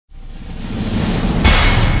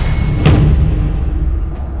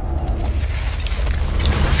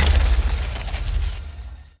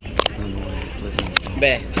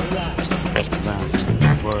back. That's the bounce.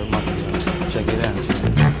 Word money, check it out.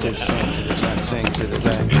 Just swing to the back, swing to the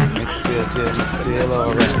back. Make it feel good, make it feel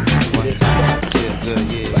alright. One time, feel good,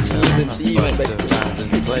 yeah, y'all. Bust the rhymes in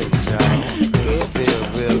the place, y'all. Feel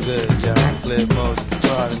real good, y'all. Flip mode, the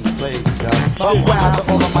squad in the place, y'all. Oh wow, to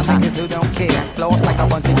all of my niggas who don't care. Floss like a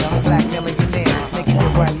bunch of young black millionaires. Making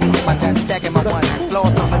it run, me and my dad stacking my one.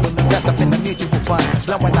 Floss on the little dress up in the mutual fund.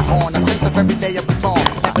 Blowing the horn, a sense of every day I was born.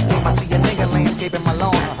 Every time I see a nigga landscaping my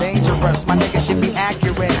lawn. Dangerous, my nigga should be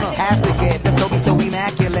accurate. Have to get the Kobe so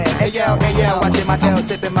immaculate. Hey yo, watching my dough,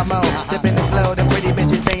 sipping my mo. Sipping it slow, the pretty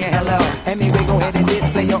bitches saying hello. Anyway, go ahead and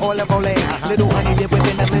display your olive ole. Little honey dip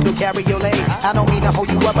within a little cabriolet. I don't mean to hold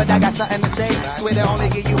you up, but I got something to say. Swear to only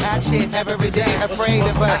give you hot shit every day. Afraid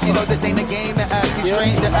of us, you know this ain't a game to us. You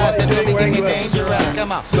strange to us, that's when we get dangerous.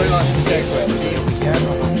 Come on. Serious,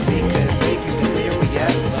 we could make you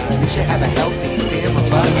delirious. You should have a healthy fear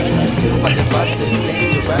of us. There's too much of us, it's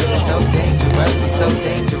dangerous. So dangerous, we so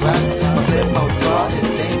dangerous. My flip mode squad is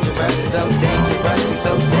dangerous. So dangerous, we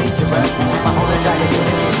so dangerous. My whole entire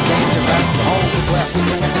unit is dangerous. Hold the breath, we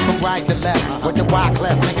swinging it from right to left. With the wide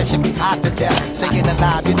clef, nigga should be hot to death. Staying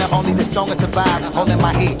alive, you know only the strongest survive. Holding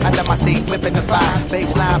my heat under my seat, flipping the fire.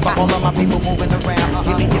 Baseline for all of my people moving around.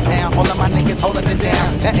 Give me your pound, all of my niggas holding it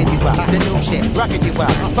down. Petting you up, the new shit, rocking you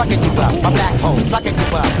up, fucking you up. My black hole, sucking you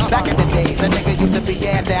up. Back in the days, a nigga used to be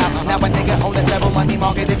ass out. Now a nigga holding several money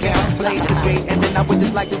market accounts. Blaze the street, and then I would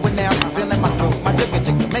just like to announce. Feeling my groove, my jigger,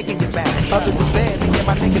 making you bounce. Others was fed, me and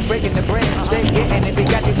my niggas breaking the bread. Stay getting it, we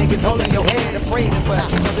got you niggas holding your head. Afraid of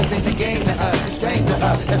us, you know this ain't the game to us. It's strange to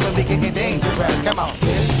us, that's when we getting dangerous. Come on.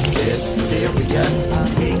 This is serious,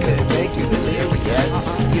 we could make you delirious.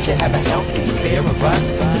 You should have a healthy fear of us.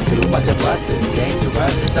 There's too much of us, it's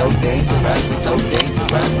dangerous. So dangerous, we so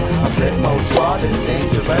dangerous. My flip mode squad is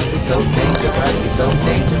dangerous. We so dangerous, we so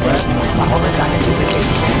dangerous. My whole entire unit is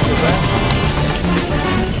dangerous.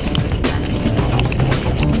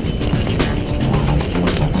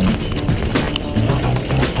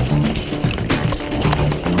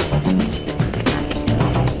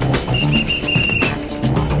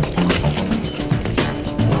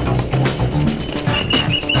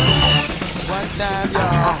 Time,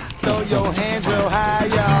 y'all. Throw your hands real high,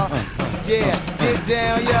 y'all. Yeah, get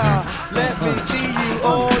down, y'all. Let me see you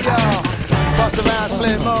all, y'all. Bust around,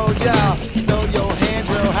 split mode, y'all. Throw your hands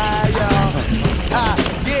real high, y'all.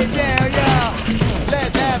 Get down, y'all.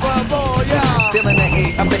 Let's have a ball, y'all. Feeling the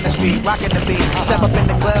heat, up in the street, rocking the beat. Step up in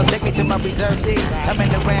the club, take me to my reserve seat. Coming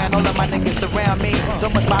around, all of my niggas surround me. So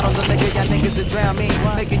much bottles of liquor, y'all niggas to drown me.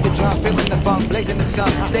 Making you drunk, feeling the funk, blazing the skunk.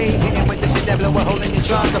 Stay hitting with the shit that blow a hole in your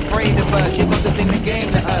trunk. Afraid of us, you know this ain't the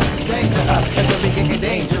game to us. Strange to us, that's when we getting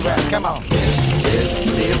dangerous. Come on. This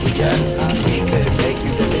is serious, we could make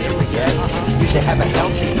you delirious. You should have a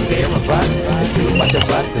healthy fear of us. There's too much of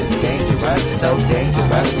us, it's dangerous. So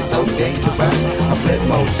dangerous, we so dangerous. A flip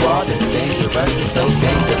mode squad is dangerous. We so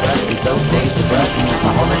dangerous, we so dangerous.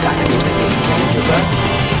 My whole entire unit is dangerous.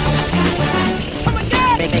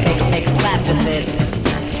 Make a clap to this.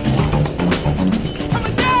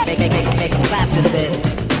 Make a clap to this. Make a clap to this.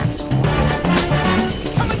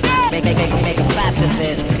 Make a clap to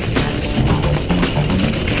this.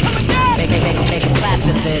 Make a clap to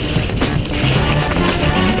this.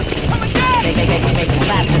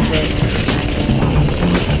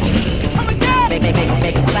 Make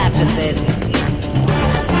a clap to this.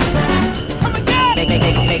 Make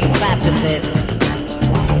a clap to this.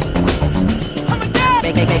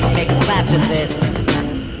 Make a clap to this.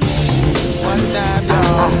 One time,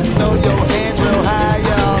 y'all.